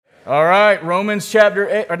All right, Romans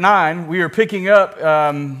chapter 9. We are picking up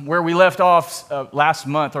where we left off last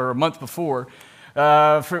month or a month before.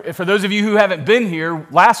 For those of you who haven't been here,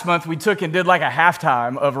 last month we took and did like a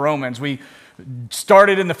halftime of Romans. We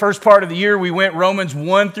started in the first part of the year. We went Romans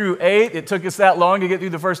 1 through 8. It took us that long to get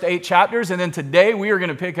through the first 8 chapters. And then today we are going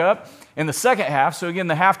to pick up in the second half. So again,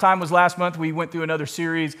 the halftime was last month. We went through another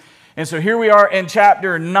series. And so here we are in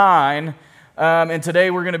chapter 9. And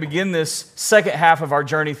today we're going to begin this second half of our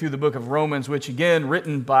journey through the book of Romans, which again,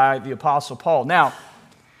 written by the Apostle Paul. Now,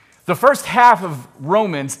 the first half of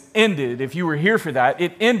Romans ended, if you were here for that,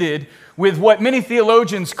 it ended with what many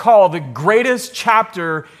theologians call the greatest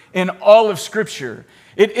chapter in all of Scripture.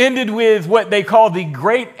 It ended with what they call the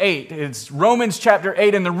Great Eight. It's Romans chapter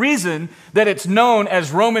 8, and the reason that it's known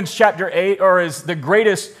as Romans chapter 8 or as the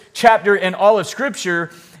greatest chapter in all of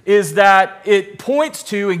Scripture is that it points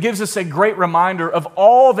to and gives us a great reminder of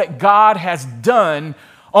all that God has done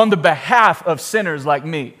on the behalf of sinners like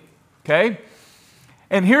me, okay?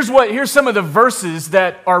 And here's some of the verses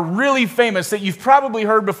that are really famous that you've probably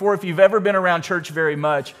heard before if you've ever been around church very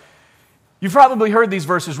much. You've probably heard these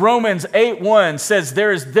verses. Romans 8:1 says,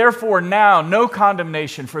 "There is therefore now no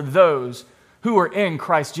condemnation for those who are in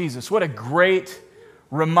Christ Jesus." What a great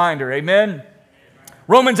reminder, amen?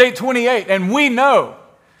 Romans 8:28, "And we know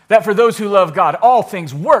that for those who love God, all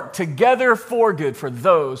things work together for good for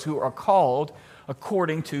those who are called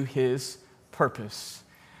according to His purpose."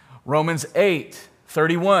 Romans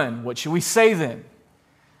 8:31, what should we say then?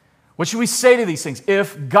 What should we say to these things?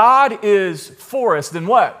 If God is for us, then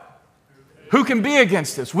what? Who can be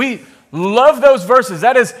against us? We love those verses.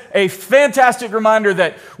 That is a fantastic reminder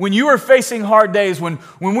that when you are facing hard days, when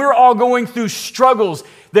we're all going through struggles,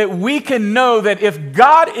 that we can know that if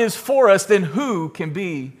God is for us, then who can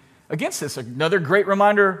be against us? Another great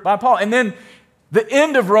reminder by Paul. And then the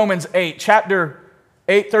end of Romans 8, chapter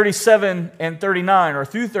 8, 37 and 39, or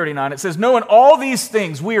through 39, it says, "Knowing all these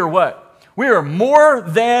things, we are what? We are more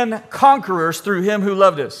than conquerors through Him who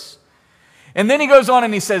loved us." And then he goes on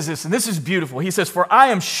and he says this, and this is beautiful. He says, "For I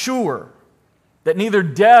am sure that neither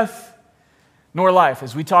death nor life,"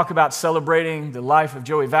 as we talk about celebrating the life of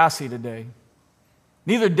Joey Vassie today,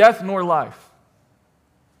 "neither death nor life,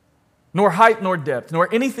 nor height nor depth, nor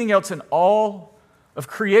anything else in all of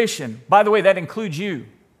creation," by the way, that includes you,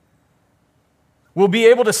 "will be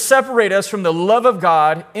able to separate us from the love of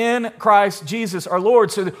God in Christ Jesus our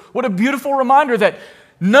Lord." So what a beautiful reminder that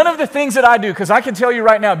none of the things that I do, because I can tell you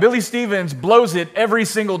right now, Billy Stevens blows it every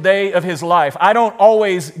single day of his life. I don't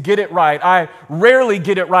always get it right. I rarely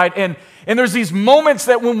get it right. And there's these moments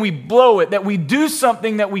that when we blow it, that we do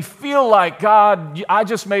something that we feel like, God, I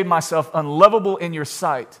just made myself unlovable in your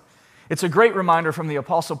sight. It's a great reminder from the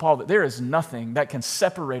Apostle Paul that there is nothing that can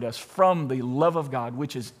separate us from the love of God,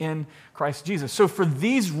 which is in Christ Jesus. So for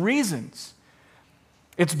these reasons,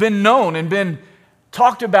 it's been known and been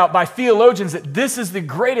talked about by theologians that this is the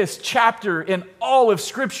greatest chapter in all of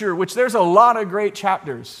Scripture, which there's a lot of great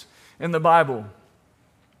chapters in the Bible.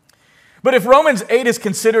 But if Romans 8 is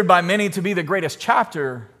considered by many to be the greatest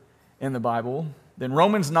chapter in the Bible, then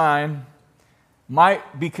Romans 9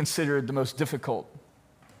 might be considered the most difficult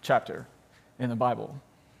chapter in the Bible.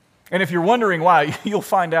 And if you're wondering why, you'll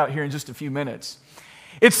find out here in just a few minutes.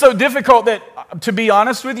 It's so difficult that, to be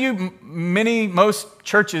honest with you, most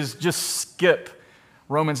churches just skip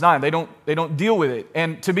Romans 9. They don't deal with it.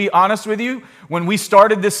 And to be honest with you, when we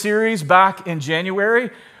started this series back in January,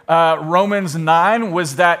 Romans 9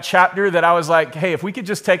 was that chapter that I was like, hey, if we could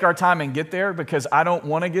just take our time and get there, because I don't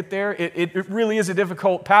want to get there. It really is a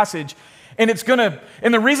difficult passage. And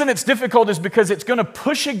the reason it's difficult is because it's going to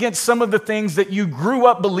push against some of the things that you grew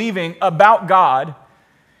up believing about God.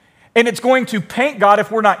 And it's going to paint God, if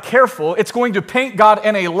we're not careful, it's going to paint God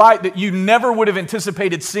in a light that you never would have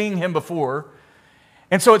anticipated seeing Him before.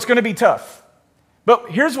 And so it's going to be tough. But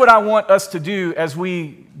here's what I want us to do as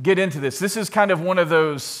we get into this. This is kind of one of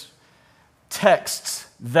those texts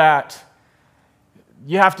that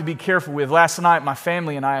you have to be careful with. Last night, my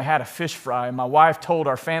family and I had a fish fry, and my wife told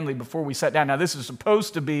our family before we sat down, now this is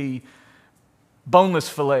supposed to be boneless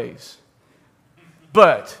fillets,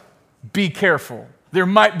 but be careful. There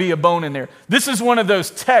might be a bone in there. This is one of those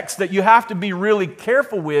texts that you have to be really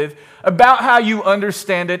careful with about how you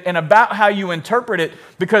understand it and about how you interpret it,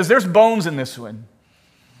 because there's bones in this one.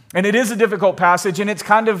 And it is a difficult passage, and it's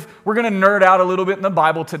we're going to nerd out a little bit in the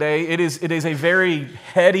Bible today. It is a very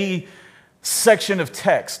heady section of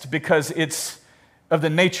text because it's of the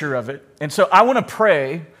nature of it. And so I want to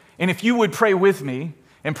pray, and if you would pray with me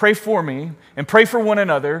and pray for me and pray for one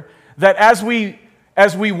another, that as we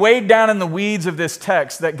as we wade down in the weeds of this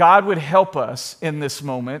text, that God would help us in this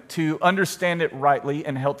moment to understand it rightly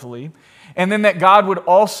and helpfully, and then that God would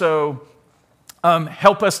also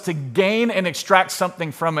help us to gain and extract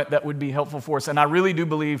something from it that would be helpful for us. And I really do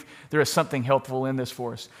believe there is something helpful in this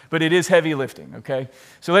for us. But it is heavy lifting, okay?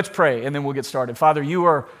 So let's pray, and then we'll get started. Father, you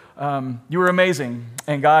are amazing.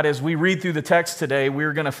 And God, as we read through the text today,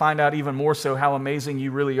 we're going to find out even more so how amazing you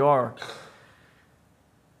really are.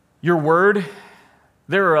 Your word,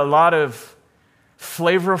 there are a lot of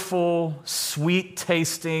flavorful,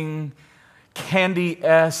 sweet-tasting,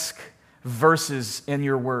 candy-esque verses in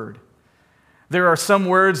your word. There are some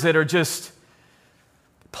words that are just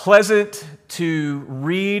pleasant to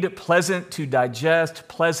read, pleasant to digest,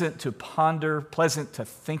 pleasant to ponder, pleasant to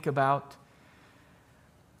think about.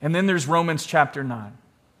 And then there's Romans chapter 9.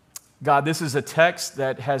 God, this is a text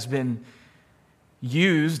that has been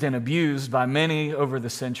used and abused by many over the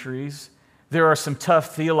centuries. There are some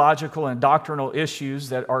tough theological and doctrinal issues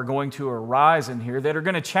that are going to arise in here that are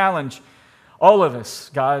going to challenge all of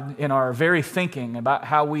us, God, in our very thinking about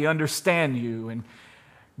how we understand you. And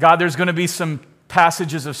God, there's going to be some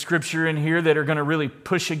passages of Scripture in here that are going to really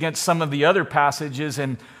push against some of the other passages,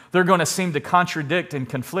 and they're going to seem to contradict and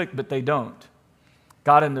conflict, but they don't.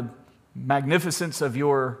 God, in the magnificence of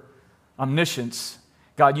your omniscience,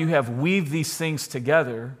 God, you have weaved these things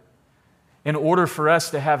together in order for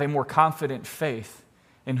us to have a more confident faith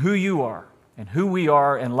in who you are and who we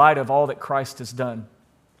are in light of all that Christ has done.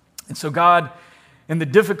 And so, God, in the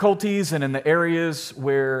difficulties and in the areas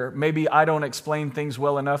where maybe I don't explain things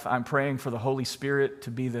well enough, I'm praying for the Holy Spirit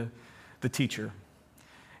to be the teacher.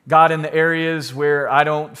 God, in the areas where I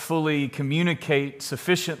don't fully communicate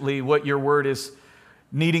sufficiently what your word is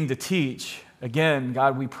needing to teach, again,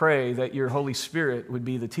 God, we pray that your Holy Spirit would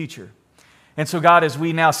be the teacher. And so, God, as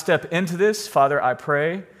we now step into this, Father, I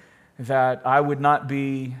pray that I would not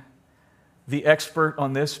be the expert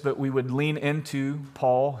on this, but we would lean into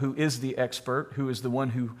Paul, who is the expert, who is the one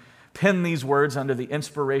who penned these words under the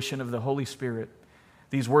inspiration of the Holy Spirit.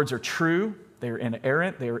 These words are true, they are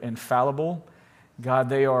inerrant, they are infallible. God,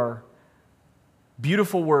 they are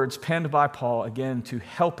beautiful words penned by Paul, again, to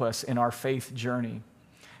help us in our faith journey.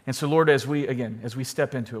 And so, Lord, as we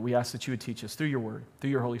step into it, we ask that you would teach us through your word, through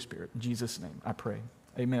your Holy Spirit. In Jesus' name, I pray.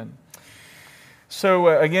 Amen.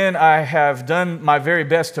 So again, I have done my very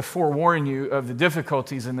best to forewarn you of the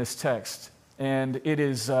difficulties in this text. And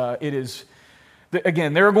again,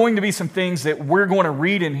 there are going to be some things that we're going to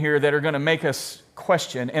read in here that are going to make us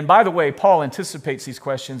question. And by the way, Paul anticipates these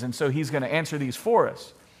questions, and so he's going to answer these for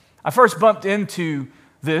us. I first bumped into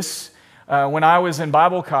this when I was in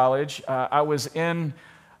Bible college. I was in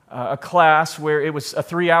a class where it was a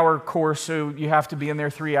 3-hour course, so you have to be in there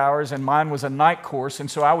 3 hours, and mine was a night course,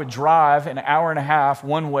 and so I would drive an hour and a half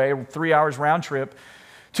one way, 3 hours round trip,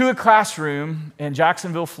 to a classroom in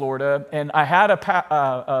Jacksonville, Florida, and I had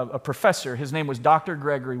a professor. His name was Dr.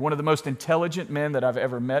 Gregory, one of the most intelligent men that I've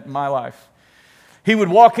ever met in my life. He would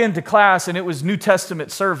walk into class, and it was New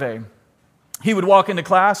Testament survey. He would walk into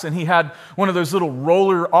class, and he had one of those little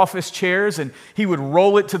roller office chairs, and he would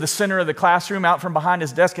roll it to the center of the classroom out from behind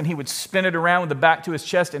his desk, and he would spin it around with the back to his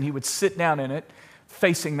chest, and he would sit down in it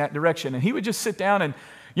facing that direction. And he would just sit down, and,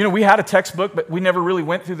 we had a textbook, but we never really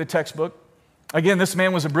went through the textbook. Again, this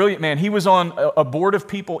man was a brilliant man. He was on a board of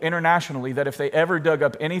people internationally that if they ever dug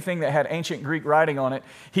up anything that had ancient Greek writing on it,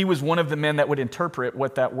 he was one of the men that would interpret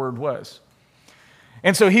what that word was.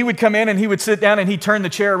 And so he would come in and he would sit down and he'd turn the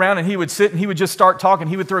chair around and he would sit and he would just start talking.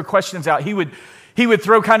 He would throw questions out. He would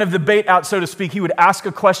throw kind of the bait out, so to speak. He would ask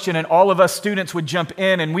a question and all of us students would jump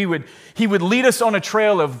in, and he would lead us on a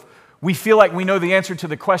trail of, we feel like we know the answer to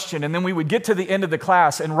the question, and then we would get to the end of the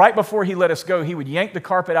class, and right before he let us go, he would yank the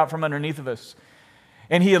carpet out from underneath of us.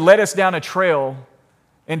 And he had led us down a trail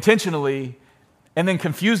intentionally and then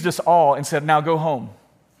confused us all and said, now go home.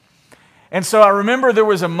 And so I remember there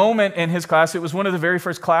was a moment in his class, it was one of the very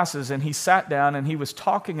first classes, and he sat down and he was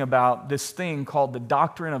talking about this thing called the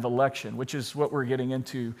doctrine of election, which is what we're getting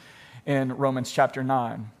into in Romans chapter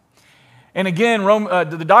 9. And again,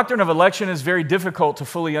 the doctrine of election is very difficult to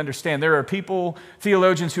fully understand. There are people,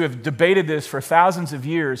 theologians, who have debated this for thousands of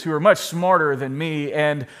years, who are much smarter than me,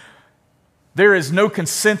 and there is no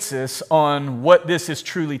consensus on what this is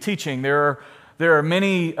truly teaching. There are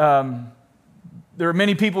many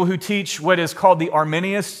people who teach what is called the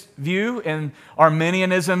Arminian view, and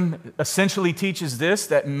Arminianism essentially teaches this,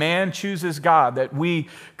 that man chooses God, that we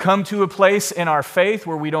come to a place in our faith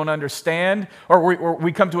where we don't understand, or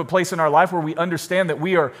we come to a place in our life where we understand that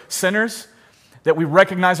we are sinners, that we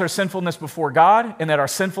recognize our sinfulness before God and that our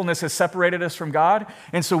sinfulness has separated us from God.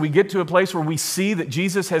 And so we get to a place where we see that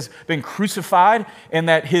Jesus has been crucified and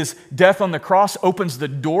that his death on the cross opens the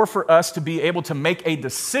door for us to be able to make a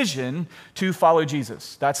decision to follow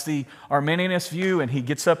Jesus. That's the Arminianist view, and he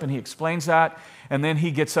gets up and he explains that. And then he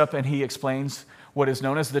gets up and he explains what is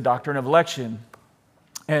known as the doctrine of election.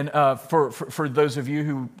 And for those of you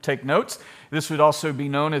who take notes, this would also be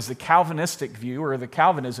known as the Calvinistic view or the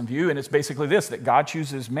Calvinism view, and it's basically this, that God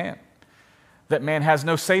chooses man, that man has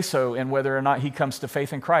no say-so in whether or not he comes to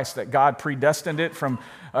faith in Christ, that God predestined it from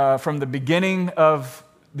the beginning of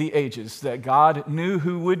the ages, that God knew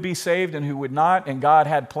who would be saved and who would not, and God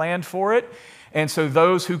had planned for it. And so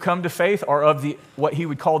those who come to faith are of what he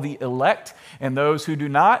would call the elect, and those who do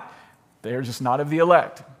not, they're just not of the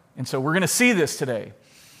elect. And so we're going to see this today.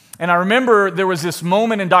 And I remember there was this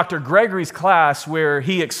moment in Dr. Gregory's class where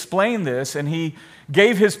he explained this and he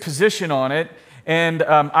gave his position on it. And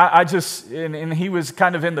and he was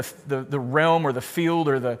kind of in the realm or the field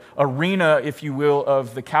or the arena, if you will,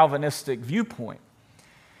 of the Calvinistic viewpoint.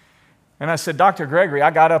 And I said, Dr. Gregory,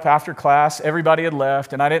 I got up after class, everybody had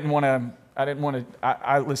left, and I didn't know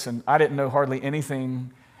hardly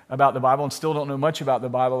anything about the Bible and still don't know much about the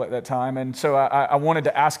Bible at that time. And so I wanted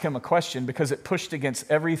to ask him a question because it pushed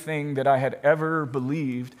against everything that I had ever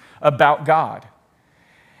believed about God.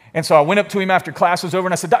 And so I went up to him after class was over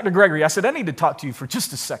and I said, Dr. Gregory, I said, I need to talk to you for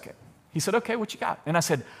just a second. He said, okay, what you got? And I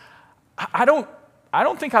said, I don't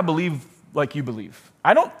think I believe like you believe.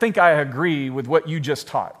 I don't think I agree with what you just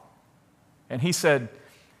taught. And he said,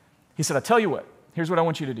 I tell you what, here's what I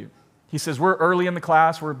want you to do. He says, we're early in the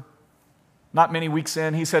class, we're not many weeks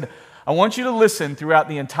in. He said, I want you to listen throughout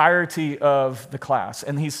the entirety of the class.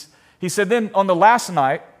 And he said, then on the last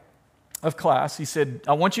night of class, he said,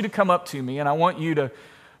 I want you to come up to me and I want you to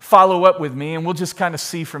follow up with me and we'll just kind of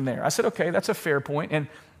see from there. I said, okay, that's a fair point. And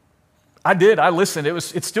I did. I listened.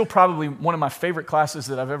 It's still probably one of my favorite classes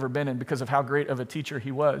that I've ever been in because of how great of a teacher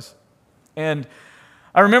he was. And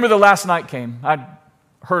I remember the last night came. I'd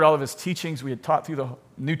heard all of his teachings. We had taught through the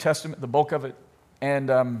New Testament, the bulk of it.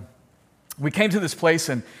 And we came to this place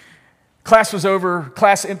and class was over,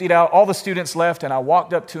 class emptied out, all the students left, and I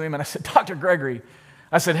walked up to him and I said, Dr. Gregory,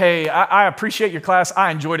 I said, hey, I appreciate your class. I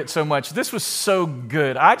enjoyed it so much. This was so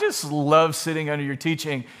good. I just love sitting under your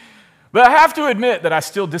teaching, but I have to admit that I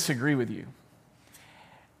still disagree with you.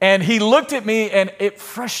 And he looked at me and it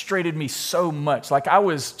frustrated me so much. Like I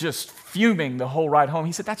was just fuming the whole ride home.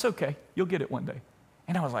 He said, that's okay. You'll get it one day.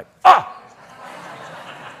 And I was like, ah!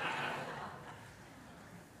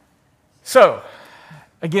 So,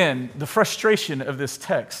 again, the frustration of this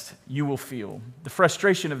text you will feel. The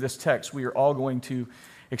frustration of this text we are all going to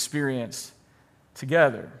experience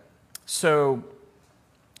together. So,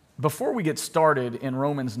 before we get started in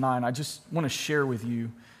Romans 9, I just want to share with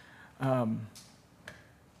you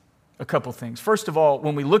a couple things. First of all,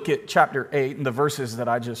 when we look at chapter 8 and the verses that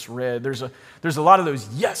I just read, there's a lot of those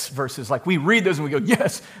yes verses. Like we read those and we go,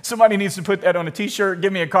 yes, somebody needs to put that on a t-shirt,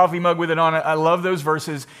 give me a coffee mug with it on it. I love those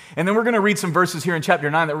verses. And then we're going to read some verses here in chapter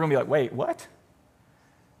 9 that we're going to be like, wait, what?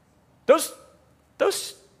 Those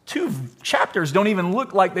two chapters don't even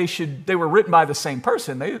look like they were written by the same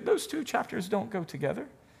person. Those two chapters don't go together.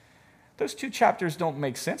 Those two chapters don't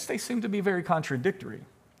make sense. They seem to be very contradictory.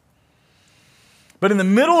 But in the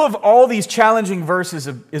middle of all these challenging verses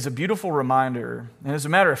is a beautiful reminder. And as a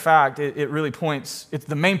matter of fact, it really points, it's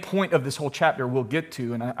the main point of this whole chapter we'll get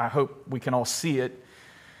to, and I hope we can all see it.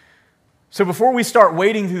 So before we start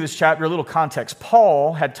wading through this chapter, a little context.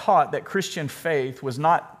 Paul had taught that Christian faith was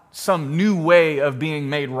not some new way of being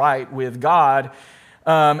made right with God,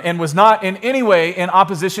 and was not in any way in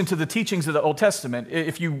opposition to the teachings of the Old Testament.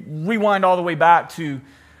 If you rewind all the way back to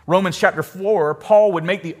Romans chapter 4, Paul would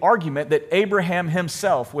make the argument that Abraham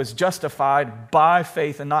himself was justified by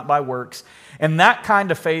faith and not by works. And that kind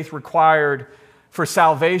of faith required for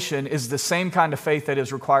salvation is the same kind of faith that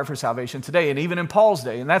is required for salvation today, and even in Paul's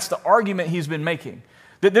day. And that's the argument he's been making.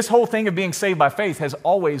 That this whole thing of being saved by faith has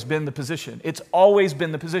always been the position. It's always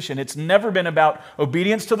been the position. It's never been about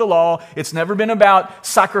obedience to the law. It's never been about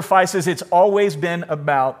sacrifices. It's always been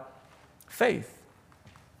about faith.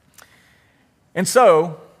 And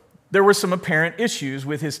so, there were some apparent issues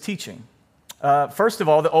with his teaching. First of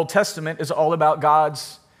all, the Old Testament is all about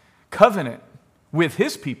God's covenant with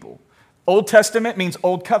his people. Old Testament means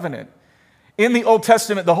Old Covenant. In the Old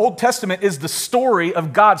Testament, the Old Testament is the story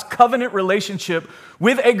of God's covenant relationship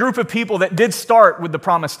with a group of people that did start with the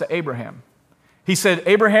promise to Abraham. He said,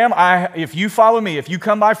 Abraham, if you follow me, if you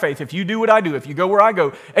come by faith, if you do what I do, if you go where I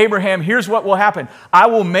go, Abraham, here's what will happen. I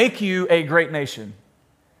will make you a great nation.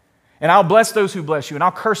 And I'll bless those who bless you, and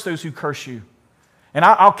I'll curse those who curse you. And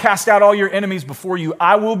I'll cast out all your enemies before you.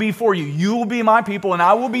 I will be for you. You will be my people, and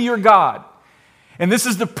I will be your God. And this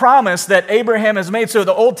is the promise that Abraham has made. So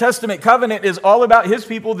the Old Testament covenant is all about his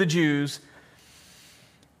people, the Jews.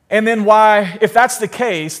 And then why, if that's the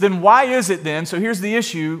case, then why is it then? So here's the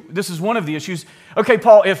issue. This is one of the issues. Okay,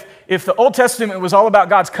 Paul, if the Old Testament was all about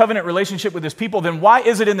God's covenant relationship with his people, then why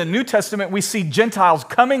is it in the New Testament we see Gentiles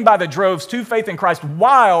coming by the droves to faith in Christ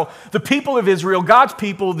while the people of Israel, God's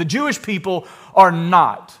people, the Jewish people, are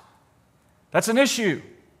not? That's an issue.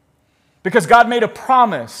 Because God made a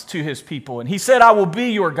promise to his people, and he said, I will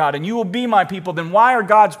be your God, and you will be my people. Then why are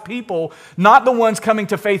God's people not the ones coming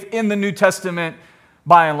to faith in the New Testament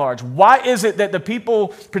by and large? Why is it that the people,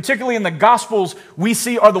 particularly in the Gospels, we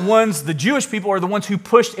see are the ones, the Jewish people are the ones who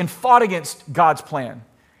pushed and fought against God's plan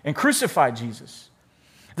and crucified Jesus?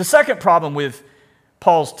 The second problem with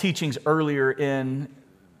Paul's teachings earlier in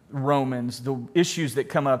Romans, the issues that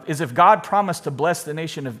come up, is if God promised to bless the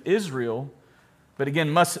nation of Israel, but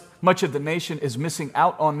again, much of the nation is missing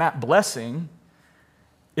out on that blessing,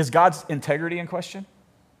 is God's integrity in question?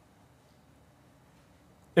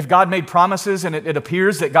 If God made promises and it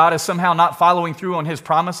appears that God is somehow not following through on his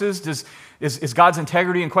promises, is God's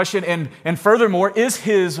integrity in question? And furthermore, is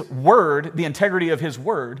his word, the integrity of his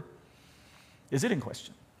word, is it in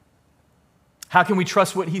question? How can we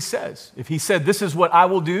trust what he says? If he said, this is what I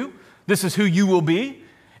will do, this is who you will be,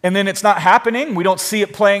 and then it's not happening, we don't see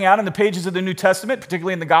it playing out in the pages of the New Testament,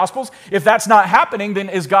 particularly in the Gospels. If that's not happening, then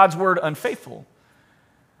is God's word unfaithful?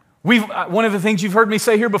 One of the things you've heard me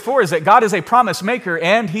say here before is that God is a promise maker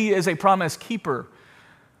and he is a promise keeper.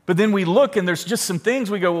 But then we look and there's just some things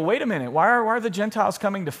we go, well, wait a minute, why are the Gentiles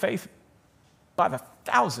coming to faith by the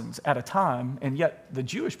thousands at a time, and yet the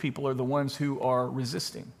Jewish people are the ones who are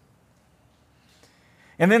resisting?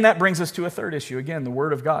 And then that brings us to a third issue. Again, the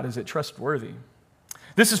word of God, is it trustworthy?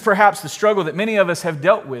 This is perhaps the struggle that many of us have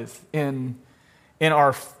dealt with in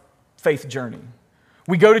our faith journey.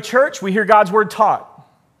 We go to church, we hear God's word taught.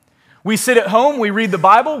 We sit at home, we read the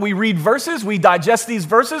Bible, we read verses, we digest these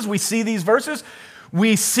verses, we see these verses,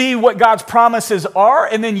 we see what God's promises are,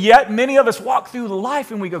 and then yet many of us walk through life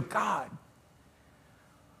and we go, God,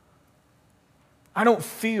 I don't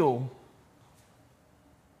feel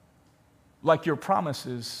like your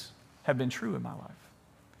promises have been true in my life.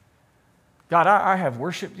 God, I have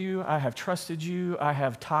worshiped you, I have trusted you, I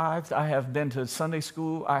have tithed, I have been to Sunday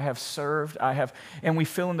school, I have served, and we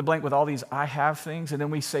fill in the blank with all these I have things, and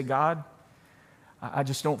then we say, God, I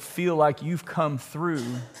just don't feel like you've come through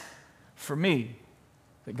for me.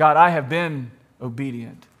 That God, I have been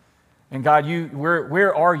obedient. And God,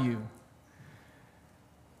 where are you?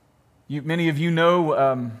 Many of you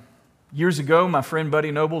know, years ago, my friend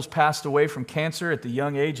Buddy Nobles passed away from cancer at the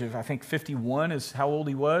young age of, I think, 51 is how old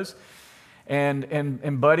he was.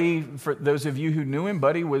 And Buddy, for those of you who knew him,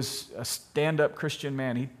 Buddy was a stand-up Christian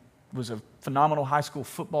man. He was a phenomenal high school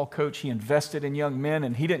football coach. He invested in young men,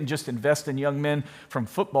 and he didn't just invest in young men from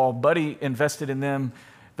football. Buddy invested in them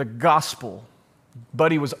the gospel.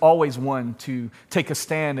 Buddy was always one to take a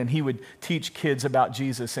stand, and he would teach kids about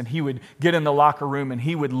Jesus, and he would get in the locker room, and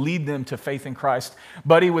he would lead them to faith in Christ.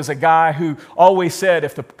 Buddy was a guy who always said,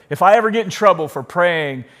 if I ever get in trouble for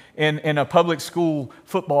praying in a public school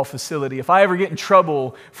football facility, if I ever get in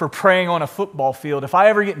trouble for praying on a football field, if I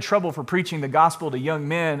ever get in trouble for preaching the gospel to young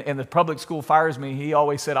men and the public school fires me, he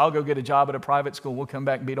always said, I'll go get a job at a private school. We'll come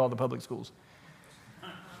back and beat all the public schools.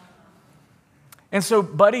 And so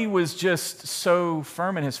Buddy was just so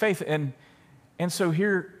firm in his faith. And so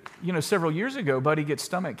here, several years ago, Buddy gets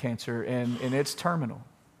stomach cancer and it's terminal.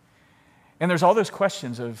 And there's all those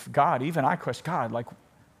questions of God. Even I question God, like,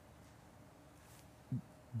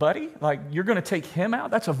 Buddy, like, you're going to take him out?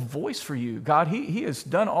 That's a voice for you. God, he has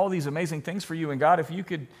done all these amazing things for you. And God, if you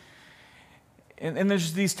could... And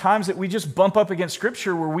there's these times that we just bump up against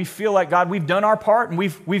Scripture where we feel like, God, we've done our part and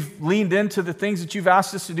we've leaned into the things that you've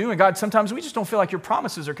asked us to do. And God, sometimes we just don't feel like your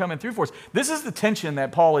promises are coming through for us. This is the tension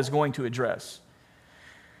that Paul is going to address.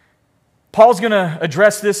 Paul's going to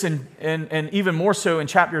address this and even more so in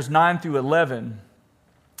chapters 9 through 11.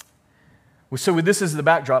 So with this as the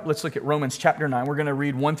backdrop, let's look at Romans chapter 9. We're going to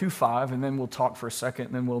read 1 through 5, and then we'll talk for a second,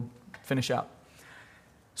 and then we'll finish out.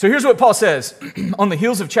 So here's what Paul says on the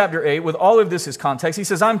heels of chapter 8, with all of this as context. He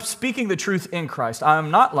says, I'm speaking the truth in Christ. I am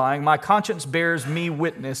not lying. My conscience bears me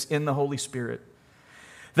witness in the Holy Spirit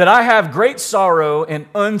that I have great sorrow and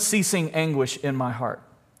unceasing anguish in my heart.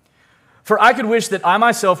 For I could wish that I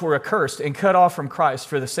myself were accursed and cut off from Christ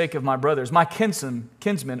for the sake of my brothers, my kinsmen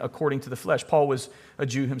according to the flesh. Paul was a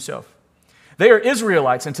Jew himself. They are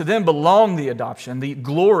Israelites, and to them belong the adoption, the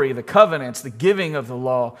glory, the covenants, the giving of the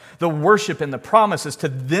law, the worship, and the promises. To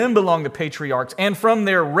them belong the patriarchs, and from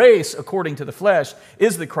their race, according to the flesh,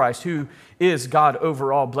 is the Christ, who is God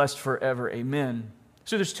over all, blessed forever. Amen.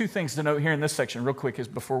 So there's two things to note here in this section, real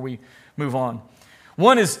quick, before we move on.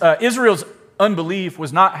 One is Israel's unbelief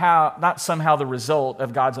was not somehow the result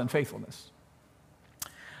of God's unfaithfulness.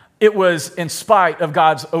 It was in spite of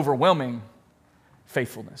God's overwhelming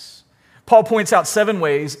faithfulness. Paul points out 7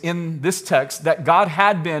 ways in this text that God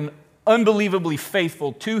had been unbelievably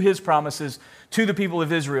faithful to his promises to the people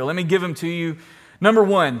of Israel. Let me give them to you. Number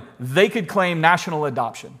 1, they could claim national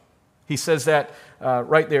adoption. He says that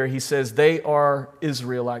right there. He says they are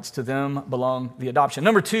Israelites. To them belong the adoption.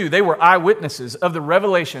 Number 2, they were eyewitnesses of the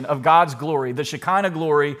revelation of God's glory, the Shekinah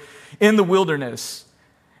glory in the wilderness.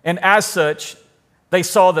 And as such, they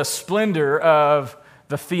saw the splendor of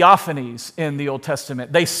the theophanies in the Old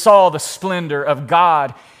Testament. They saw the splendor of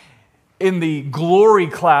God in the glory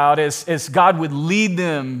cloud as God would lead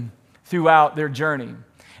them throughout their journey.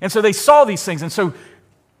 And so they saw these things. And so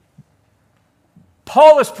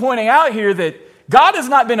Paul is pointing out here that God has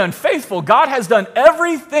not been unfaithful. God has done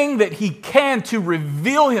everything that he can to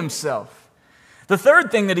reveal himself. The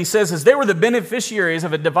third thing that he says is they were the beneficiaries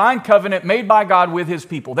of a divine covenant made by God with his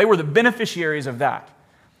people. They were the beneficiaries of that.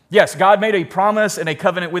 Yes, God made a promise and a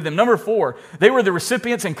covenant with them. Number 4, they were the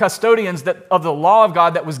recipients and custodians of the law of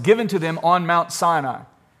God that was given to them on Mount Sinai.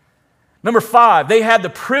 Number 5, they had the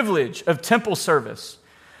privilege of temple service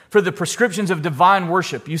for the prescriptions of divine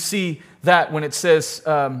worship. You see that when it says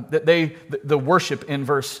that the worship in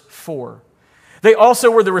verse 4. They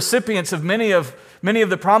also were the recipients of many of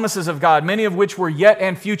the promises of God, many of which were yet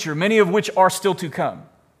and future, many of which are still to come.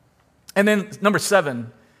 And then number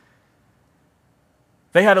 7,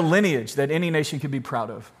 they had a lineage that any nation could be proud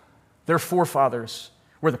of. Their forefathers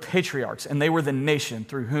were the patriarchs, and they were the nation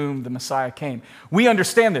through whom the Messiah came. We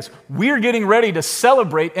understand this. We're getting ready to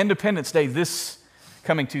celebrate Independence Day this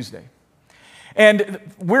coming Tuesday. And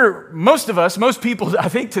most people, I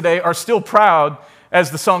think today, are still proud,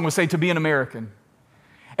 as the song would say, to be an American.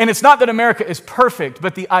 And it's not that America is perfect,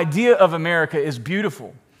 but the idea of America is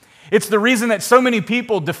beautiful. It's the reason that so many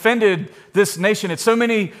people defended this nation. It's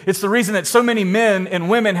the reason that so many men and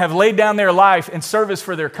women have laid down their life in service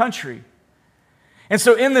for their country. And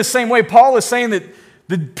so in this same way, Paul is saying that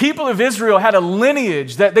the people of Israel had a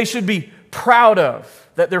lineage that they should be proud of,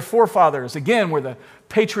 that their forefathers, again, were the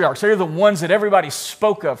patriarchs. They're the ones that everybody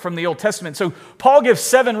spoke of from the Old Testament. So Paul gives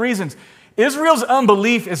 7 reasons. Israel's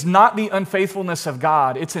unbelief is not the unfaithfulness of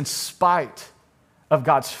God. It's in spite of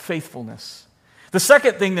God's faithfulness. The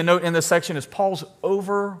second thing to note in this section is Paul's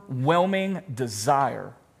overwhelming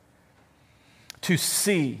desire to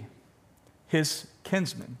see his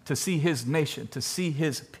kinsmen, to see his nation, to see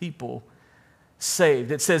his people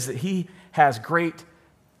saved. It says that he has great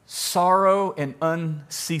sorrow and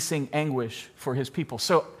unceasing anguish for his people.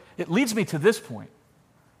 So it leads me to this point.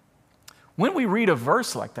 When we read a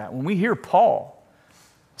verse like that, when we hear Paul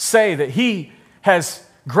say that he has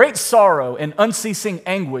great sorrow and unceasing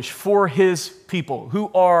anguish for his people who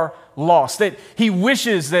are lost, that he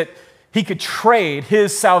wishes that he could trade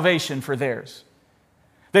his salvation for theirs,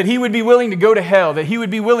 that he would be willing to go to hell, that he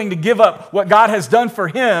would be willing to give up what God has done for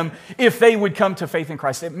him if they would come to faith in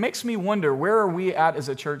Christ. It makes me wonder, where are we at as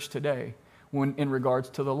a church today in regards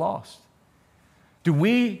to the lost? Do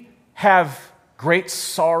we have great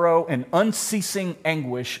sorrow and unceasing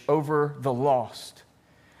anguish over the lost?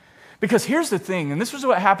 Because here's the thing, and this is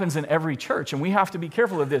what happens in every church, and we have to be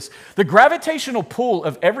careful of this. The gravitational pull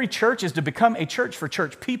of every church is to become a church for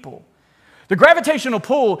church people. The gravitational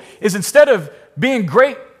pull is, instead of being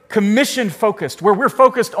great commission focused, where we're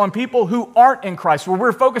focused on people who aren't in Christ, where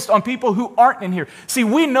we're focused on people who aren't in here. See,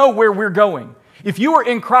 we know where we're going. If you are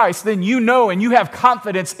in Christ, then you know and you have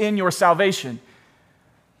confidence in your salvation.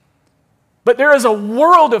 But there is a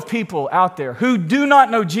world of people out there who do not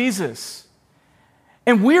know Jesus.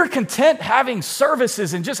 And we're content having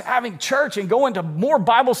services and just having church and going to more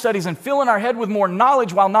Bible studies and filling our head with more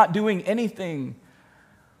knowledge while not doing anything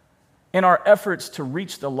in our efforts to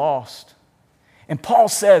reach the lost. And Paul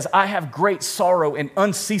says, I have great sorrow and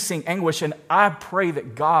unceasing anguish, and I pray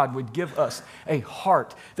that God would give us a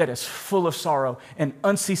heart that is full of sorrow and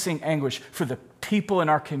unceasing anguish for the people in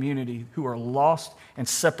our community who are lost and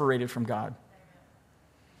separated from God.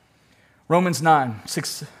 Romans 9,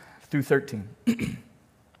 6 through 13.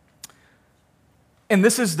 And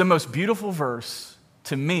this is the most beautiful verse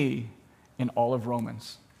to me in all of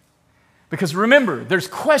Romans. Because remember, there's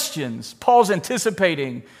questions. Paul's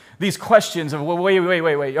anticipating these questions of, well,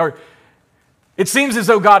 wait. Or it seems as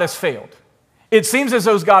though God has failed. It seems as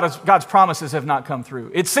though God's promises have not come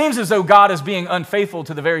through. It seems as though God is being unfaithful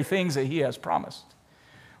to the very things that he has promised.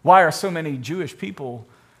 Why are so many Jewish people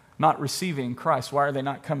not receiving Christ? Why are they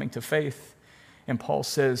not coming to faith? And Paul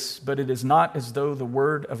says, but it is not as though the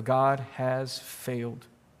word of God has failed.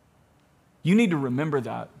 You need to remember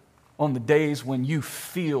that on the days when you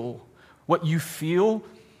feel what you feel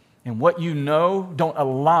and what you know don't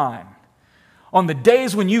align. On the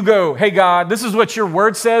days when you go, hey God, this is what your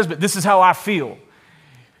word says, but this is how I feel.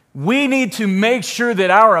 We need to make sure that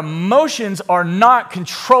our emotions are not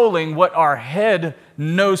controlling what our head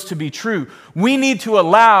knows to be true. We need to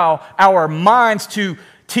allow our minds to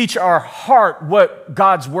teach our heart what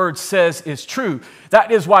God's word says is true.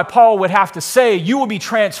 That is why Paul would have to say, you will be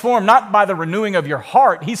transformed not by the renewing of your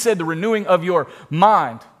heart. He said the renewing of your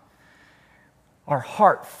mind. Our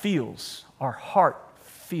heart feels.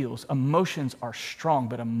 Emotions are strong,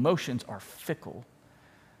 but emotions are fickle.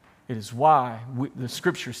 It is why the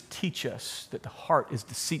scriptures teach us that the heart is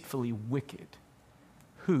deceitfully wicked.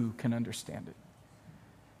 Who can understand it?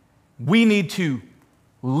 We need to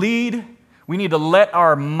lead. We need to let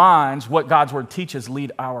our minds, what God's word teaches,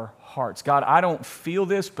 lead our hearts. God, I don't feel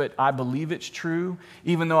this, but I believe it's true.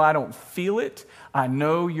 Even though I don't feel it, I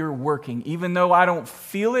know you're working. Even though I don't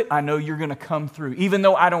feel it, I know you're going to come through. Even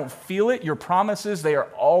though I don't feel it, your promises, they are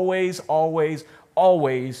always, always,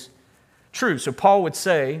 always true. So Paul would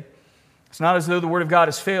say, it's not as though the word of God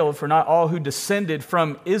has failed, for not all who descended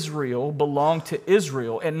from Israel belong to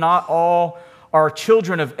Israel, and not all are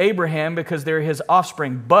children of Abraham because they're his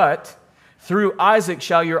offspring, but through Isaac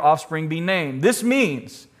shall your offspring be named. This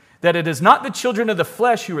means that it is not the children of the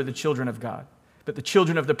flesh who are the children of God, but the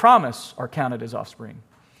children of the promise are counted as offspring.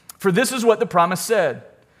 For this is what the promise said.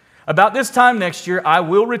 About this time next year, I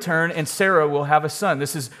will return and Sarah will have a son.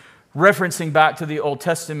 This is referencing back to the Old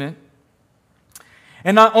Testament.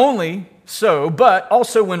 And not only so, but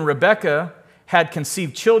also when Rebekah had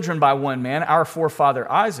conceived children by one man, our forefather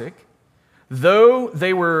Isaac, though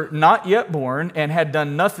they were not yet born and had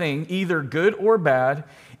done nothing either good or bad,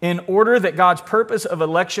 in order that God's purpose of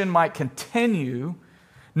election might continue,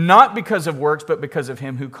 not because of works, but because of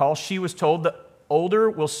him who calls, she was told, the older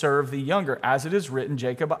will serve the younger. As it is written,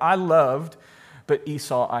 Jacob I loved, but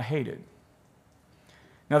Esau I hated.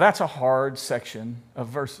 Now that's a hard section of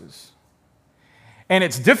verses. And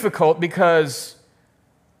it's difficult because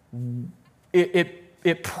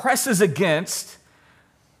it presses against,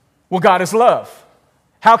 well, God is love.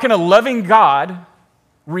 How can a loving God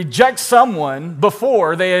reject someone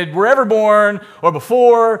before they were ever born or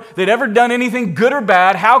before they'd ever done anything good or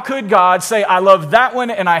bad? How could God say, I love that one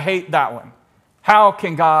and I hate that one? How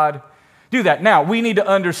can God do that? Now, we need to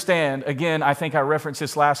understand, again, I think I referenced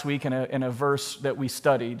this last week in a verse that we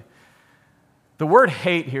studied. The word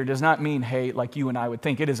hate here does not mean hate like you and I would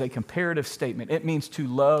think. It is a comparative statement. It means to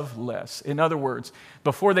love less. In other words,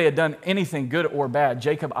 before they had done anything good or bad,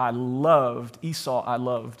 Jacob I loved, Esau I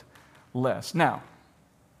loved less. Now,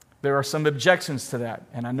 there are some objections to that,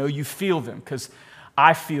 and I know you feel them because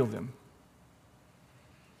I feel them.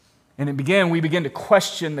 And we begin to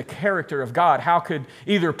question the character of God. How could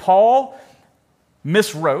either Paul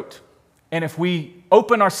miswrote, and if we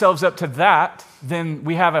open ourselves up to that, then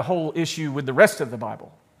we have a whole issue with the rest of the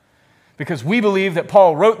Bible. Because we believe that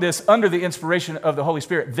Paul wrote this under the inspiration of the Holy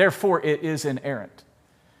Spirit, therefore it is inerrant.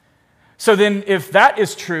 So then if that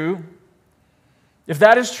is true,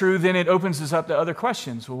 then it opens us up to other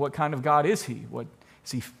questions. Well, what kind of God is he?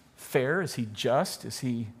 Is he fair? Is he just? Is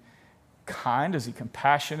he kind? Is he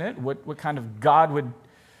compassionate? What kind of God would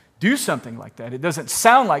do something like that? It doesn't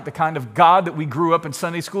sound like the kind of God that we grew up in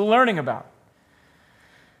Sunday school learning about.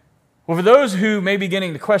 Well, for those who may be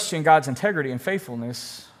beginning to question God's integrity and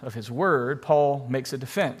faithfulness of his word, Paul makes a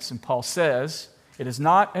defense. And Paul says, it is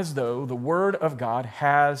not as though the word of God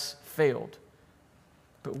has failed.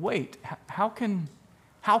 But wait, how can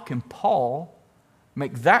Paul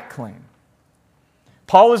make that claim?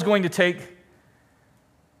 Paul is going to take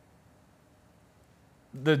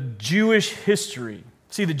the Jewish history.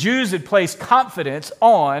 See, the Jews had placed confidence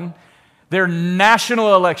on their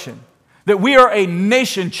national election, that we are a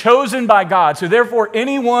nation chosen by God. So therefore,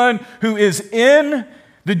 anyone who is in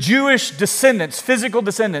the Jewish descendants, physical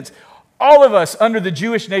descendants, all of us under the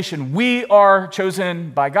Jewish nation, we are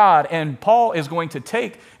chosen by God. And Paul is going to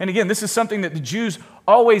take, and again, this is something that the Jews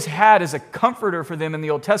always had as a comforter for them in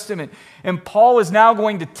the Old Testament. And Paul is now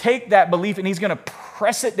going to take that belief and he's going to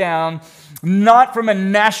press it down, not from a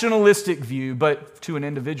nationalistic view, but to an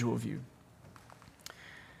individual view.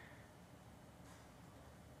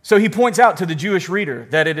 So he points out to the Jewish reader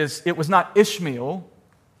that it was not Ishmael,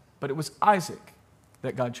 but it was Isaac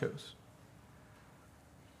that God chose.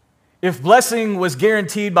 if blessing was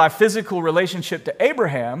guaranteed by physical relationship to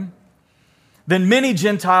Abraham, then many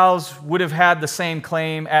Gentiles would have had the same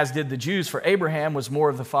claim as did the Jews, for Abraham was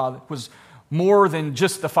more than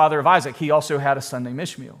just the father of Isaac. He also had a son named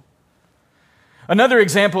Ishmael. Another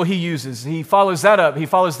example he uses, he follows that up. He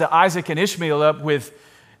follows the Isaac and Ishmael up with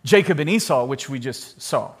Jacob and Esau, which we just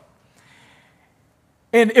saw.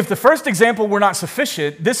 And if the first example were not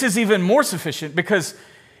sufficient, this is even more sufficient, because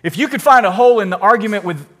if you could find a hole in the argument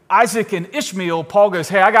with Isaac and Ishmael, Paul goes,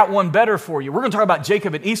 hey, I got one better for you. We're going to talk about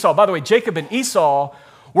Jacob and Esau. By the way, Jacob and Esau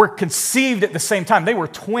were conceived at the same time. They were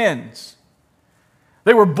twins.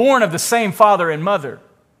 They were born of the same father and mother.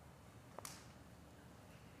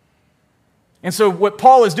 And so what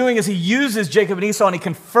Paul is doing is he uses Jacob and Esau and he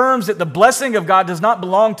confirms that the blessing of God does not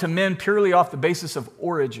belong to men purely off the basis of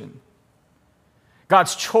origin.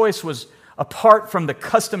 God's choice was apart from the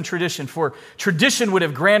custom tradition, for tradition would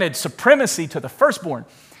have granted supremacy to the firstborn.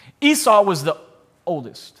 Esau was the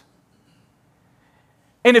oldest.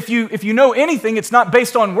 And if you know anything, it's not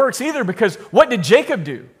based on works either, because what did Jacob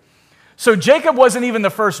do? So Jacob wasn't even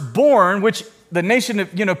the firstborn, which the nation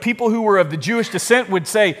of, people who were of the Jewish descent would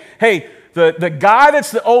say, hey, the guy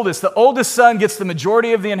that's the oldest son gets the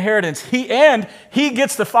majority of the inheritance. He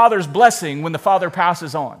gets the father's blessing when the father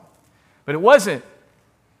passes on. But it wasn't.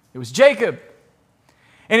 It was Jacob.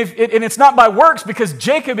 And it's not by works, because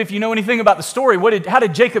Jacob, if you know anything about the story, how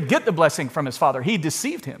did Jacob get the blessing from his father? He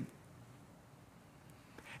deceived him.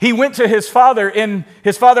 He went to his father, and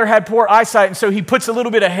his father had poor eyesight, and so he puts a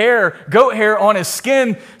little bit of goat hair on his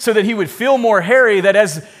skin so that he would feel more hairy, that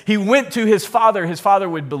as he went to his father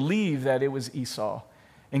would believe that it was Esau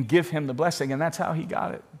and give him the blessing, and that's how he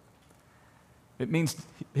got it. It means,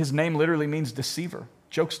 his name literally means deceiver,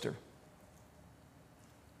 jokester.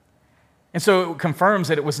 And so it confirms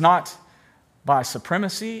that it was not by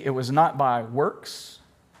supremacy, it was not by works.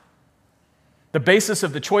 The basis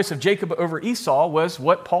of the choice of Jacob over Esau was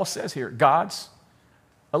what Paul says here, God's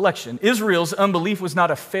election. Israel's unbelief was not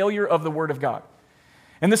a failure of the word of God.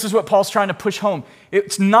 And this is what Paul's trying to push home.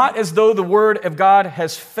 It's not as though the word of God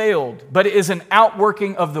has failed, but it is an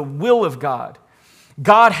outworking of the will of God.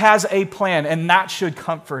 God has a plan, and that should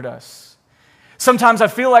comfort us. Sometimes I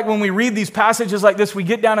feel like when we read these passages like this, we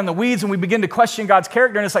get down in the weeds and we begin to question God's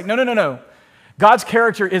character, and it's like, no. God's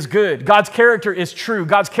character is good. God's character is true.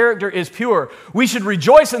 God's character is pure. We should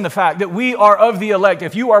rejoice in the fact that we are of the elect.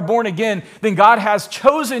 If you are born again, then God has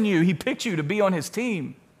chosen you. He picked you to be on his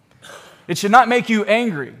team. It should not make you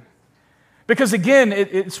angry. Because again,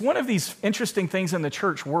 it's one of these interesting things in the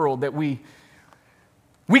church world that we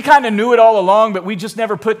kind of knew it all along, but we just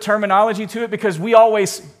never put terminology to it, because we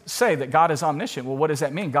always say that God is omniscient. Well, what does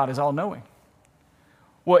that mean? God is all-knowing.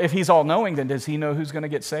 Well, if he's all-knowing, then does he know who's going to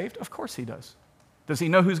get saved? Of course he does. Does he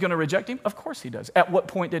know who's going to reject him? Of course he does. At what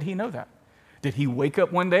point did he know that? Did he wake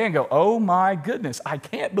up one day and go, oh my goodness, I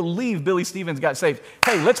can't believe Billy Stevens got saved.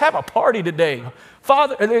 Hey, let's have a party today.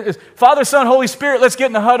 Father, Son, Holy Spirit, let's get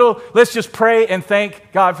in the huddle. Let's just pray and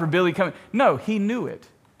thank God for Billy coming. No, he knew it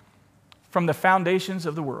from the foundations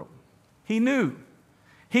of the world. He knew.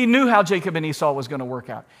 He knew how Jacob and Esau was going to work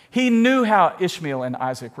out. He knew how Ishmael and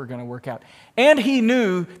Isaac were going to work out. And he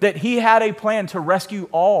knew that he had a plan to rescue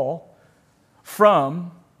all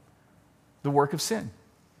from the work of sin.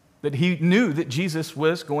 That he knew that Jesus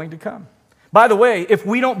was going to come. By the way, if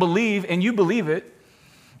we don't believe, and you believe it,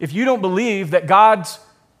 if you don't believe that God's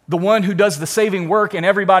the one who does the saving work in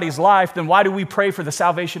everybody's life, then why do we pray for the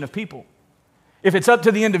salvation of people? If it's up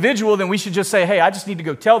to the individual, then we should just say, hey, I just need to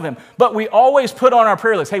go tell them. But we always put on our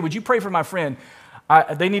prayer list, hey, would you pray for my friend?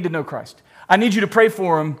 They need to know Christ. I need you to pray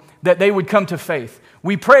for them that they would come to faith.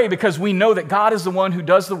 We pray because we know that God is the one who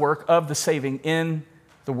does the work of the saving in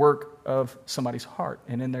the work of somebody's heart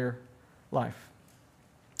and in their life.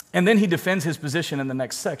 And then he defends his position in the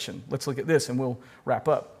next section. Let's look at this and we'll wrap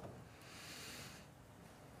up.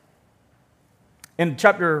 In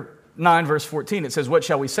chapter 9, verse 14, it says, what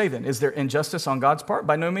shall we say then? Is there injustice on God's part?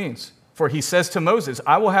 By no means. For he says to Moses,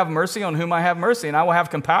 I will have mercy on whom I have mercy, and I will have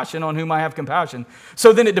compassion on whom I have compassion.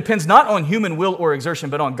 So then it depends not on human will or exertion,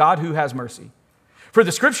 but on God who has mercy. For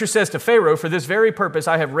the scripture says to Pharaoh, for this very purpose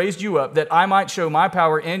I have raised you up, that I might show my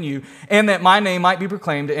power in you, and that my name might be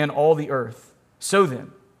proclaimed in all the earth. So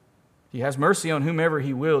then, he has mercy on whomever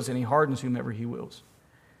he wills, and he hardens whomever he wills.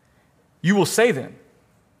 You will say then,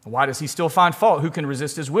 why does he still find fault? Who can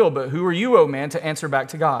resist his will? But who are you, O man, to answer back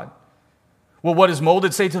to God? Will what is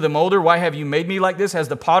molded say to the molder, why have you made me like this? Has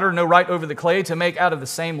the potter no right over the clay to make out of the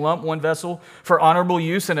same lump one vessel for honorable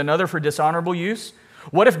use and another for dishonorable use?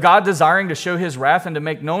 What if God, desiring to show his wrath and to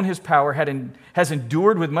make known his power, has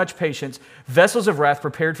endured with much patience vessels of wrath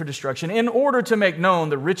prepared for destruction, in order to make known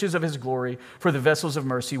the riches of his glory for the vessels of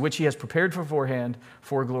mercy, which he has prepared beforehand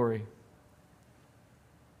for glory?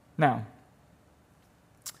 Now,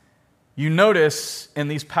 you notice in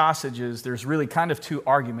these passages, there's really kind of two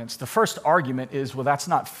arguments. The first argument is, well, that's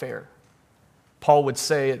not fair. Paul would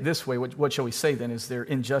say it this way. What shall we say then? Is there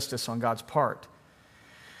injustice on God's part?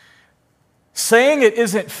 Saying it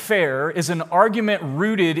isn't fair is an argument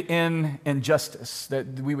rooted in injustice,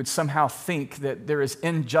 that we would somehow think that there is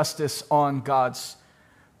injustice on God's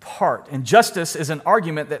part. Injustice is an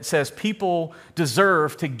argument that says people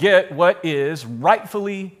deserve to get what is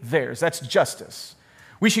rightfully theirs. That's justice.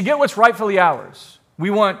 We should get what's rightfully ours.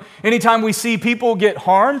 Anytime we see people get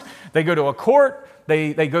harmed, they go to a court,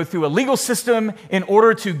 they go through a legal system in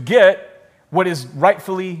order to get what is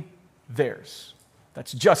rightfully theirs.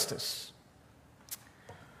 That's justice.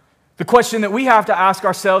 The question that we have to ask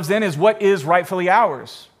ourselves then is, what is rightfully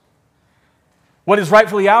ours? What is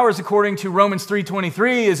rightfully ours, according to Romans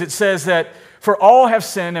 3:23, is it says that for all have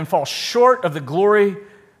sinned and fall short of the glory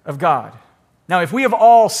of God. Now, if we have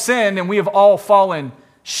all sinned and we have all fallen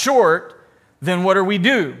short, then what do we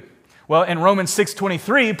do? Well, in Romans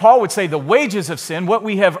 6:23, Paul would say the wages of sin, what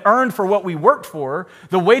we have earned for what we worked for,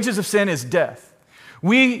 the wages of sin is death.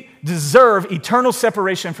 We deserve eternal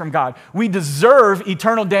separation from God. We deserve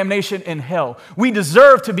eternal damnation in hell. We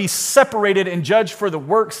deserve to be separated and judged for the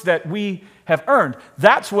works that we have earned.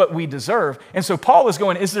 That's what we deserve. And so Paul is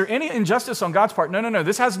going, is there any injustice on God's part? No.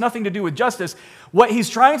 This has nothing to do with justice. What he's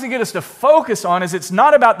trying to get us to focus on is it's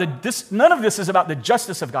not about none of this is about the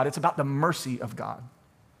justice of God. It's about the mercy of God.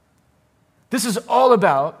 This is all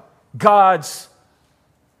about God's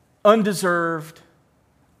undeserved,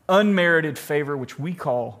 unmerited favor, which we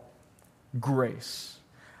call grace.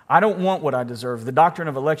 I don't want what I deserve. The doctrine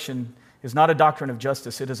of election is not a doctrine of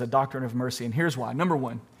justice. It is a doctrine of mercy. And here's why. Number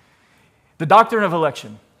one, the doctrine of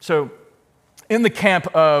election. So in the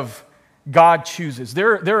camp of God chooses,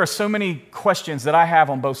 there are so many questions that I have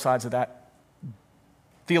on both sides of that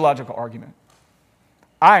theological argument.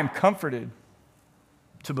 I am comforted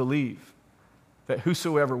to believe that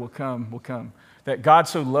whosoever will come, will come. That God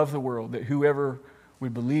so loved the world that whoever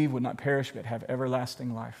would believe would not perish but have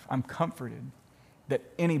everlasting life. I'm comforted that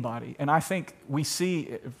anybody, and I think we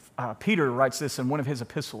see, Peter writes this in one of his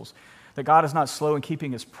epistles, that God is not slow in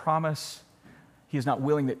keeping his promise. He is not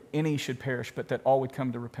willing that any should perish, but that all would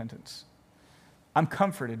come to repentance. I'm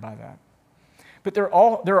comforted by that. But there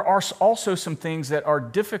are also some things that are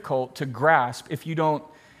difficult to grasp if you don't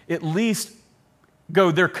at least go,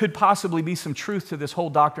 there could possibly be some truth to this whole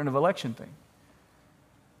doctrine of election thing.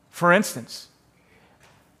 For instance,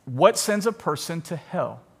 what sends a person to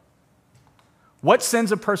hell? What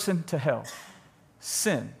sends a person to hell?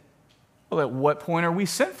 Sin. Well, at what point are we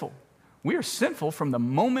sinful? We are sinful from the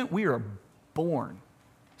moment we are born.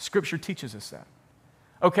 Scripture teaches us that.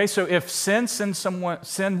 Okay, so if sin sends someone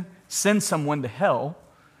to hell,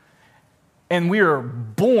 and we are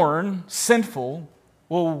born sinful,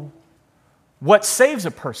 well, what saves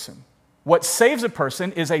a person? What saves a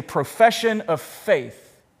person is a profession of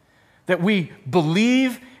faith, that we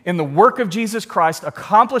believe in the work of Jesus Christ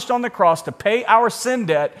accomplished on the cross to pay our sin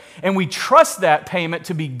debt, and we trust that payment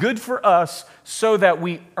to be good for us so that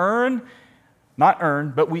we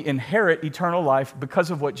but we inherit eternal life because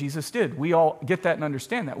of what Jesus did. We all get that and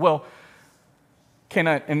understand that. Well, can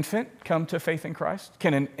an infant come to faith in Christ?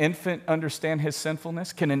 Can an infant understand his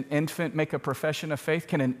sinfulness? Can an infant make a profession of faith?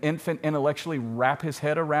 Can an infant intellectually wrap his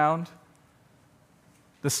head around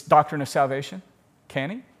this doctrine of salvation? Can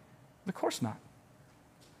he? Of course not.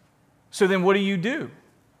 So then what do?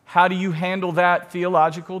 How do you handle that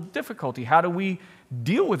theological difficulty? How do we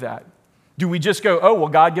deal with that? Do we just go, oh, well,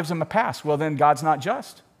 God gives them a pass? Well, then God's not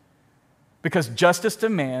just. Because justice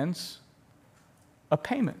demands a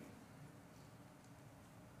payment.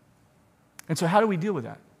 And so how do we deal with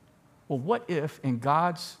that? Well, what if in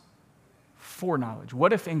God's foreknowledge,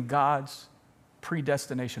 what if in God's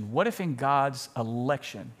predestination, what if in God's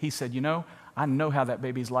election, he said, I know how that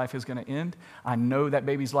baby's life is going to end. I know that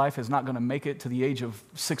baby's life is not going to make it to the age of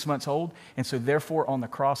 6 months old. And so therefore on the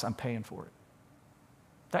cross, I'm paying for it.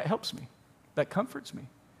 That helps me. That comforts me.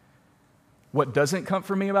 What doesn't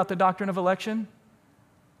comfort me about the doctrine of election?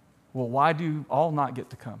 Well, why do all not get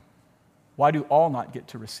to come? Why do all not get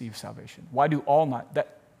to receive salvation? Why do all not?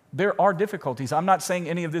 There are difficulties. I'm not saying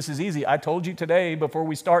any of this is easy. I told you today before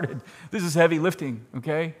we started, this is heavy lifting,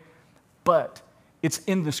 okay? But it's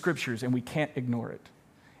in the Scriptures and we can't ignore it.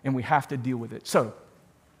 And we have to deal with it. So,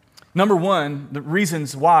 Number one, the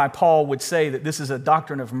reasons why Paul would say that this is a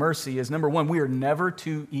doctrine of mercy is, number one, we are never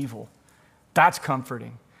too evil. That's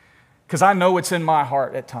comforting, because I know what's in my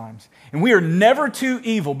heart at times. And we are never too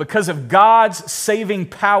evil because of God's saving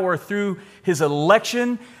power through his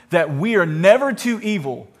election, that we are never too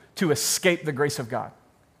evil to escape the grace of God.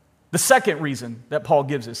 The second reason that Paul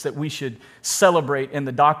gives us that we should celebrate in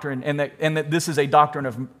the doctrine and that this is a doctrine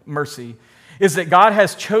of mercy is that God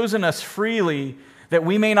has chosen us freely, that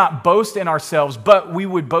we may not boast in ourselves, but we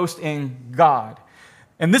would boast in God.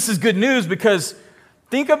 And this is good news, because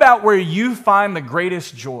think about where you find the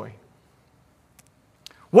greatest joy.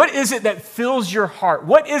 What is it that fills your heart?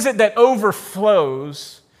 What is it that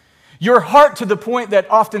overflows your heart to the point that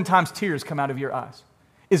oftentimes tears come out of your eyes?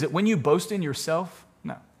 Is it when you boast in yourself?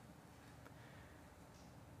 No.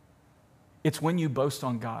 It's when you boast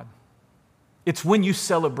on God. It's when you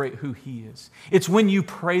celebrate who he is. It's when you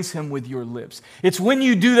praise him with your lips. It's when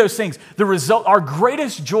you do those things. The result, our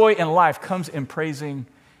greatest joy in life comes in praising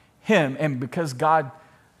him. And because God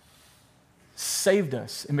saved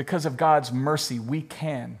us, and because of God's mercy, we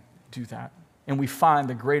can do that. And we find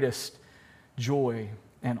the greatest joy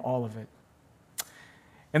in all of it.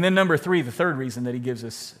 And then number three, the third reason that he gives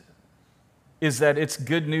us is that it's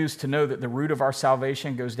good news to know that the root of our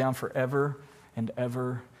salvation goes down forever and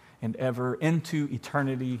ever and ever into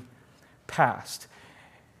eternity past.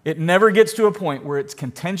 It never gets to a point where it's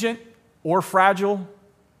contingent or fragile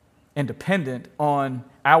and dependent on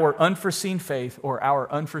our unforeseen faith or our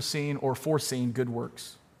unforeseen or foreseen good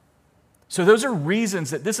works. So those are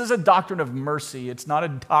reasons that this is a doctrine of mercy. It's not a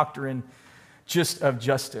doctrine just of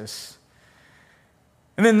justice.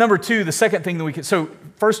 And then number two, the second thing that we could, so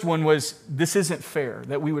first one was, this isn't fair,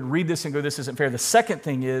 that we would read this and go, this isn't fair. The second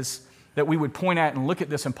thing is that we would point at and look at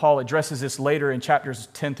this, and Paul addresses this later in chapters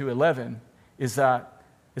 10 through 11, is that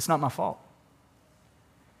it's not my fault.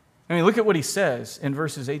 I mean, look at what he says in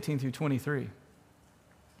verses 18 through 23.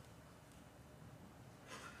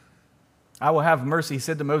 I will have mercy, he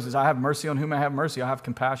said to Moses, I have mercy on whom I have mercy. I have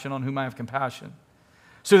compassion on whom I have compassion.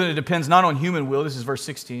 So that it depends not on human will, this is verse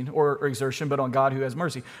 16, or exertion, but on God who has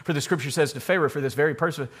mercy. For the scripture says to Pharaoh, for this very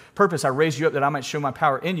purpose I raised you up, that I might show my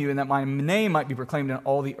power in you, and that my name might be proclaimed in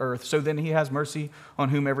all the earth. So then he has mercy on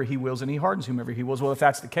whomever he wills, and he hardens whomever he wills. Well, if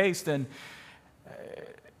that's the case, then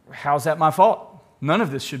how's that my fault? None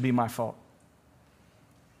of this should be my fault.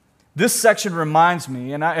 This section reminds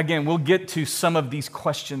me, and again, we'll get to some of these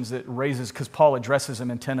questions that it raises because Paul addresses them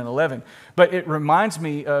in 10 and 11, but it reminds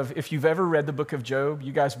me of, if you've ever read the book of Job,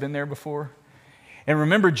 you guys been there before? And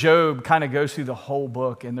remember, Job kind of goes through the whole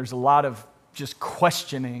book, and there's a lot of just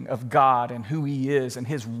questioning of God and who he is and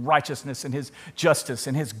his righteousness and his justice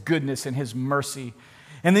and his goodness and his mercy.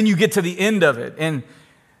 And then you get to the end of it, and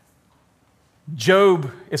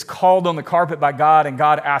Job is called on the carpet by God, and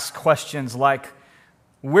God asks questions like,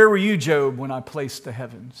 where were you, Job, when I placed the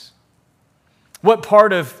heavens? What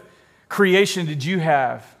part of creation did you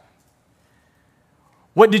have?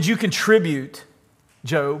 What did you contribute,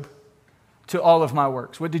 Job, to all of my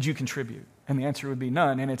works? What did you contribute? And the answer would be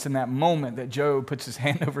none. And it's in that moment that Job puts his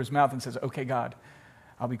hand over his mouth and says, okay, God,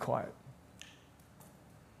 I'll be quiet.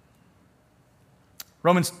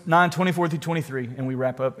 Romans 9, 24 through 23, and we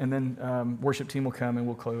wrap up, and then worship team will come and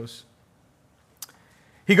we'll close.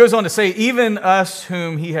 He goes on to say, even us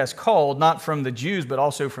whom he has called, not from the Jews, but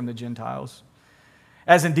also from the Gentiles.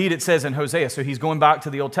 As indeed it says in Hosea. So he's going back to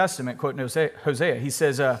the Old Testament, quoting Hosea. He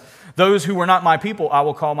says, those who were not my people, I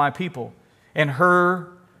will call my people. And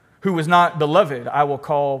her who was not beloved, I will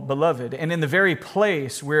call beloved. And in the very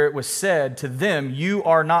place where it was said to them, you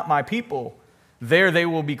are not my people, there they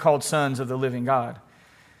will be called sons of the living God.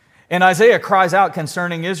 And Isaiah cries out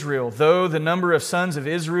concerning Israel, though the number of sons of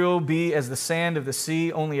Israel be as the sand of the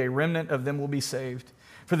sea, only a remnant of them will be saved.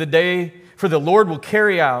 For the Lord will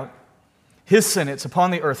carry out his sentence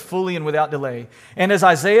upon the earth fully and without delay. And as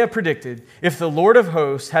Isaiah predicted, if the Lord of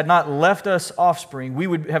hosts had not left us offspring, we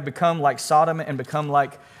would have become like Sodom and become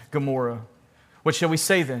like Gomorrah. What shall we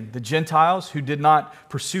say then? The Gentiles who did not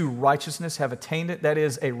pursue righteousness have attained it. That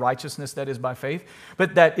is a righteousness that is by faith.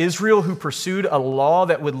 But that Israel who pursued a law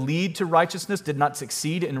that would lead to righteousness did not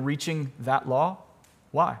succeed in reaching that law.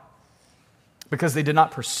 Why? Because they did not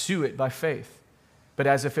pursue it by faith, but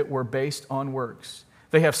as if it were based on works.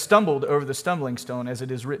 They have stumbled over the stumbling stone, as it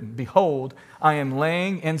is written, behold, I am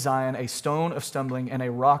laying in Zion a stone of stumbling and a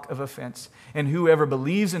rock of offense, and whoever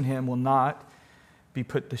believes in him will not be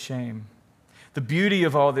put to shame. The beauty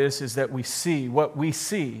of all this is that what we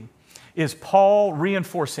see is Paul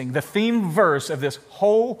reinforcing the theme verse of this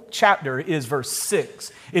whole chapter is verse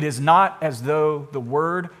 6. It is not as though the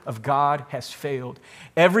word of God has failed.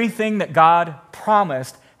 Everything that God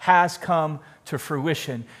promised has come to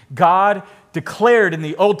fruition. God declared in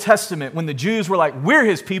the Old Testament when the Jews were like, we're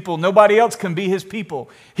his people, nobody else can be his people.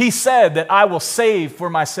 He said that I will save for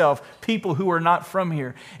myself people who are not from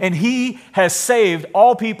here. And he has saved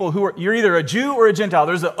all people who are, you're either a Jew or a Gentile.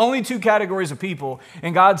 There's the only two categories of people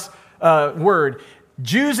in God's word,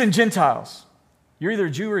 Jews and Gentiles. You're either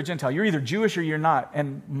a Jew or a Gentile. You're either Jewish or you're not.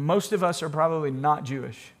 And most of us are probably not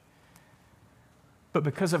Jewish. But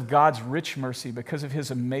because of God's rich mercy, because of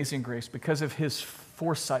his amazing grace, because of his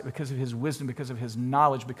foresight, because of his wisdom, because of his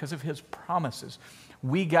knowledge, because of his promises,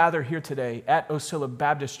 we gather here today at Ocilla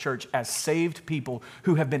Baptist Church as saved people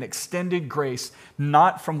who have been extended grace,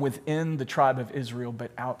 not from within the tribe of Israel,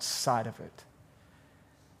 but outside of it.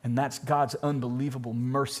 And that's God's unbelievable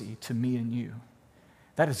mercy to me and you.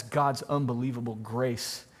 That is God's unbelievable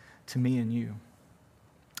grace to me and you.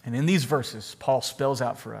 And in these verses, Paul spells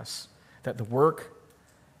out for us that the work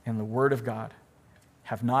and the word of God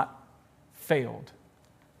have not failed,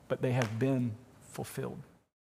 but they have been fulfilled.